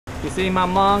You see my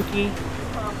monkey?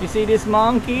 You see this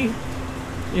monkey?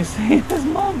 You see this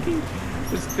monkey?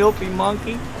 This filthy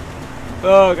monkey?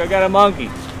 Look, I got a monkey.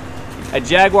 A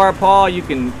Jaguar Paw, you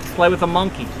can play with a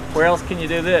monkey. Where else can you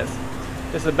do this?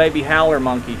 This is a baby howler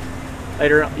monkey.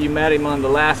 Later, you met him on the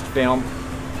last film.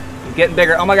 He's getting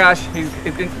bigger. Oh my gosh, he's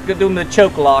doing the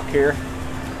choke lock here.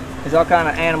 There's all kind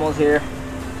of animals here.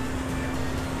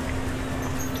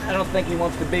 I don't think he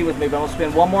wants to be with me, but I'll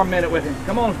spend one more minute with him.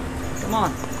 Come on, come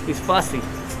on. He's fussy.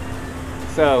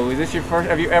 So, is this your first?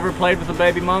 Have you ever played with a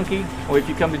baby monkey? Or if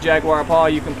you come to Jaguar Paw,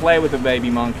 you can play with a baby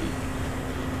monkey.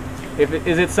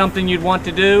 Is it something you'd want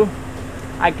to do?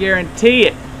 I guarantee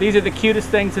it. These are the cutest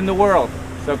things in the world.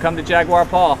 So come to Jaguar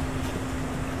Paw.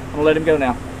 I'm gonna let him go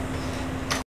now.